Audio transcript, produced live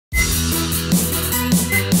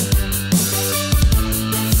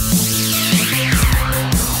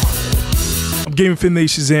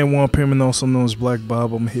GamerFitnation's Antwand, Pearman, also known as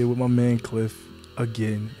BlackBible. I'm here with my man Cliff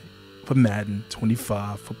again for Madden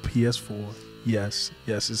 25 for PS4. Yes,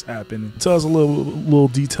 it's happening. Tell us a little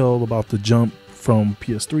detail about the jump from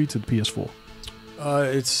PS3 to the PS4.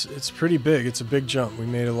 It's pretty big. It's a big jump. We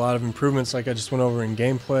made a lot of improvements, like I just went over in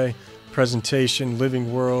gameplay, presentation,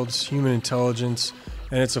 living worlds, human intelligence,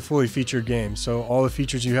 and it's a fully featured game. So all the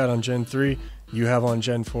features you had on Gen 3, you have on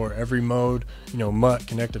Gen 4. Every mode, MUT,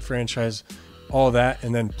 connected franchise, all that,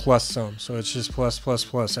 and then plus some. So it's just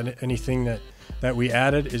plus. And anything that we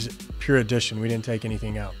added is pure addition. We didn't take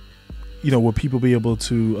anything out. Will people be able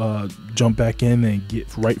to jump back in and get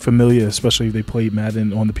right familiar, especially if they played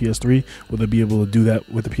Madden on the PS3? Will they be able to do that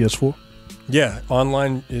with the PS4? Yeah,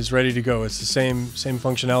 online is ready to go. It's the same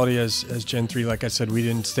functionality as Gen 3. Like I said, we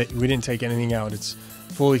didn't take anything out. It's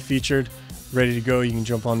fully featured, ready to go. You can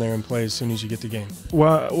jump on there and play as soon as you get the game.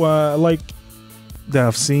 What I like that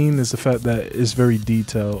I've seen is the fact that it's very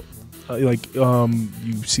detailed.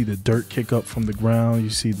 You see the dirt kick up from the ground, you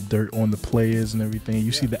see the dirt on the players and everything,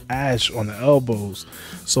 you see the ash on the elbows.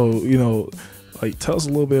 So tell us a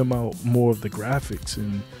little bit about more of the graphics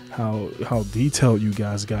and how detailed you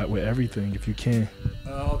guys got with everything, if you can.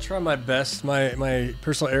 I'll try my best. My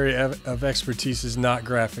personal area of expertise is not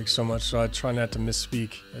graphics so much, so I try not to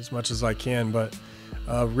misspeak as much as I can, but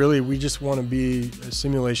really we just want to be a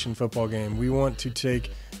simulation football game. We want to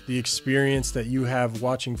take the experience that you have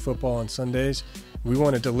watching football on Sundays, we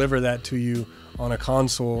want to deliver that to you on a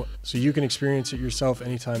console so you can experience it yourself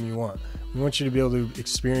anytime you want. We want you to be able to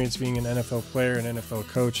experience being an NFL player, an NFL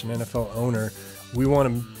coach, an NFL owner. We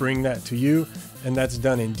want to bring that to you, and that's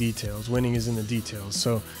done in details. Winning is in the details.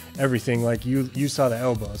 So everything, like you saw the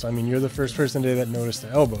elbows. I mean, you're the first person today that noticed the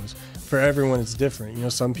elbows. For everyone, it's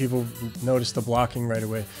different. Some people notice the blocking right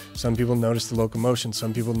away. Some people notice the locomotion.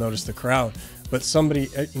 Some people notice the crowd. But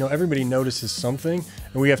everybody notices something,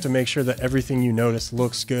 and we have to make sure that everything you notice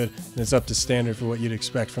looks good and is up to standard for what you'd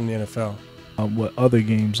expect from the NFL. What other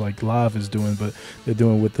games like Live is doing, but they're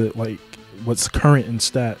doing with it what's current in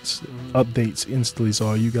stats, updates instantly. So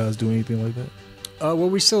are you guys doing anything like that? Well,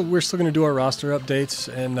 we're still going to do our roster updates,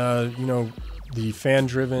 and the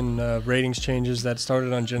fan-driven ratings changes that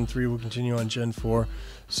started on Gen 3 will continue on Gen 4.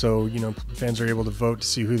 So fans are able to vote to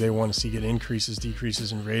see who they want to see get increases,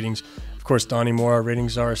 decreases in ratings. Of course, Donnie Moore, our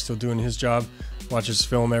ratings czar, is still doing his job. Watches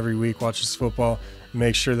film every week, watches football.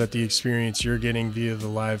 Make sure that the experience you're getting via the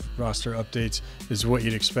live roster updates is what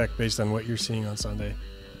you'd expect based on what you're seeing on Sunday.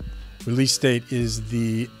 Release date is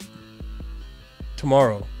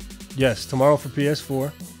tomorrow. Yes, tomorrow for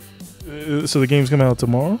PS4. So the game's coming out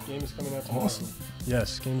tomorrow? Game is coming out tomorrow. Awesome.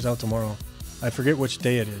 Yes, game's out tomorrow. I forget which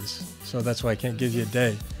day it is, so that's why I can't give you a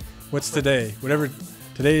day. What's today?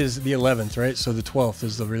 Today is the 11th, right? So the 12th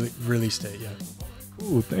is the release date, yeah.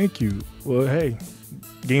 Cool, thank you. Well, hey,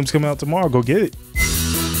 game's coming out tomorrow. Go get it.